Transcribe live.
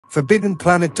Forbidden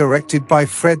Planet, directed by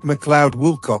Fred McLeod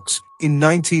Wilcox in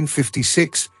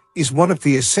 1956, is one of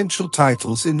the essential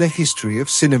titles in the history of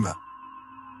cinema.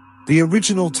 The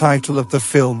original title of the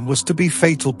film was to be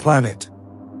Fatal Planet.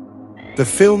 The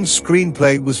film's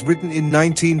screenplay was written in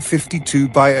 1952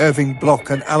 by Irving Bloch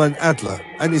and Alan Adler,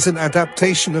 and is an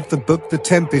adaptation of the book The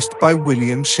Tempest by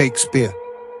William Shakespeare.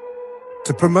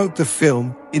 To promote the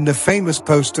film, in the famous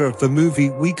poster of the movie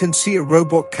we can see a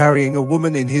robot carrying a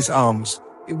woman in his arms.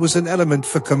 It was an element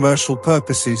for commercial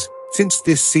purposes, since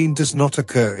this scene does not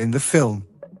occur in the film.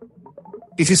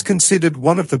 It is considered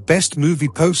one of the best movie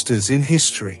posters in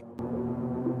history.